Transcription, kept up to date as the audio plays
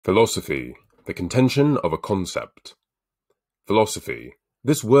Philosophy, the contention of a concept. Philosophy.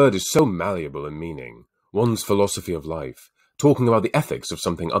 This word is so malleable in meaning. One's philosophy of life, talking about the ethics of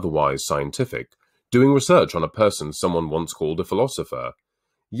something otherwise scientific, doing research on a person someone once called a philosopher,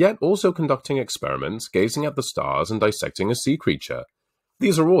 yet also conducting experiments, gazing at the stars and dissecting a sea creature.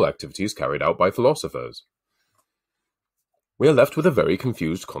 These are all activities carried out by philosophers. We are left with a very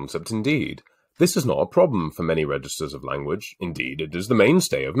confused concept indeed. This is not a problem for many registers of language. Indeed, it is the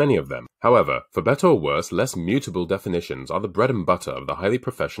mainstay of many of them. However, for better or worse, less mutable definitions are the bread and butter of the highly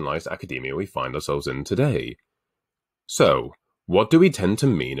professionalized academia we find ourselves in today. So, what do we tend to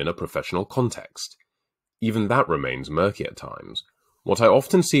mean in a professional context? Even that remains murky at times. What I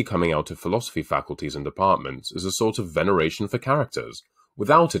often see coming out of philosophy faculties and departments is a sort of veneration for characters,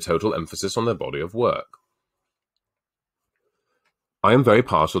 without a total emphasis on their body of work. I am very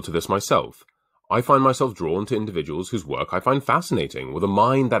partial to this myself. I find myself drawn to individuals whose work I find fascinating, with a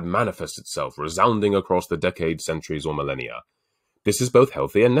mind that manifests itself resounding across the decades, centuries, or millennia. This is both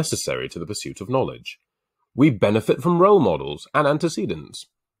healthy and necessary to the pursuit of knowledge. We benefit from role models and antecedents.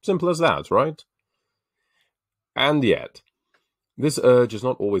 Simple as that, right? And yet, this urge is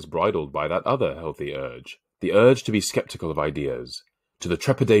not always bridled by that other healthy urge, the urge to be skeptical of ideas, to the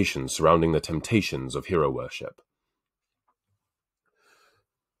trepidation surrounding the temptations of hero worship.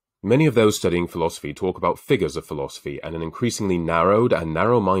 Many of those studying philosophy talk about figures of philosophy and an increasingly narrowed and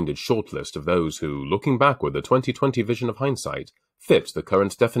narrow-minded shortlist of those who, looking back with the 2020 vision of hindsight, fit the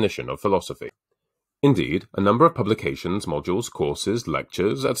current definition of philosophy. Indeed, a number of publications, modules, courses,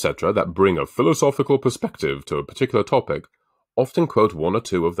 lectures, etc. that bring a philosophical perspective to a particular topic often quote one or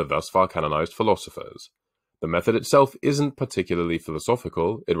two of the thus far canonized philosophers. The method itself isn't particularly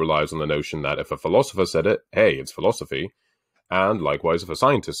philosophical. It relies on the notion that if a philosopher said it, hey, it's philosophy. And likewise, if a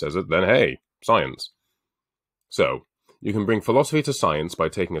scientist says it, then hey, science. So, you can bring philosophy to science by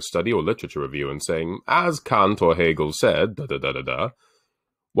taking a study or literature review and saying, as Kant or Hegel said, da-da-da-da-da.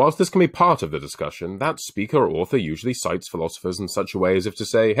 Whilst this can be part of the discussion, that speaker or author usually cites philosophers in such a way as if to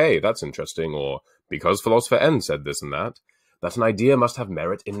say, hey, that's interesting, or because philosopher N said this and that an idea must have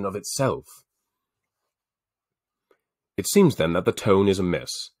merit in and of itself. It seems then that the tone is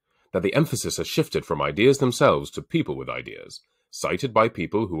amiss, that the emphasis has shifted from ideas themselves to people with ideas, cited by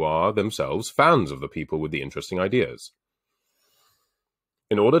people who are themselves fans of the people with the interesting ideas.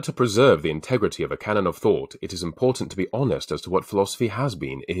 In order to preserve the integrity of a canon of thought, it is important to be honest as to what philosophy has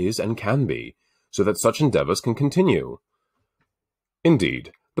been, is, and can be, so that such endeavors can continue.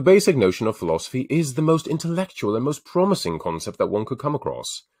 Indeed, the basic notion of philosophy is the most intellectual and most promising concept that one could come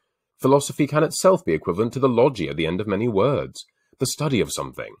across. Philosophy can itself be equivalent to the logi at the end of many words, the study of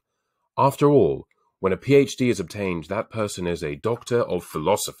something. After all, when a PhD is obtained, that person is a doctor of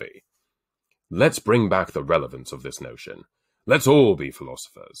philosophy. Let's bring back the relevance of this notion. Let's all be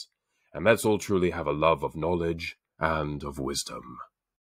philosophers, and let's all truly have a love of knowledge and of wisdom.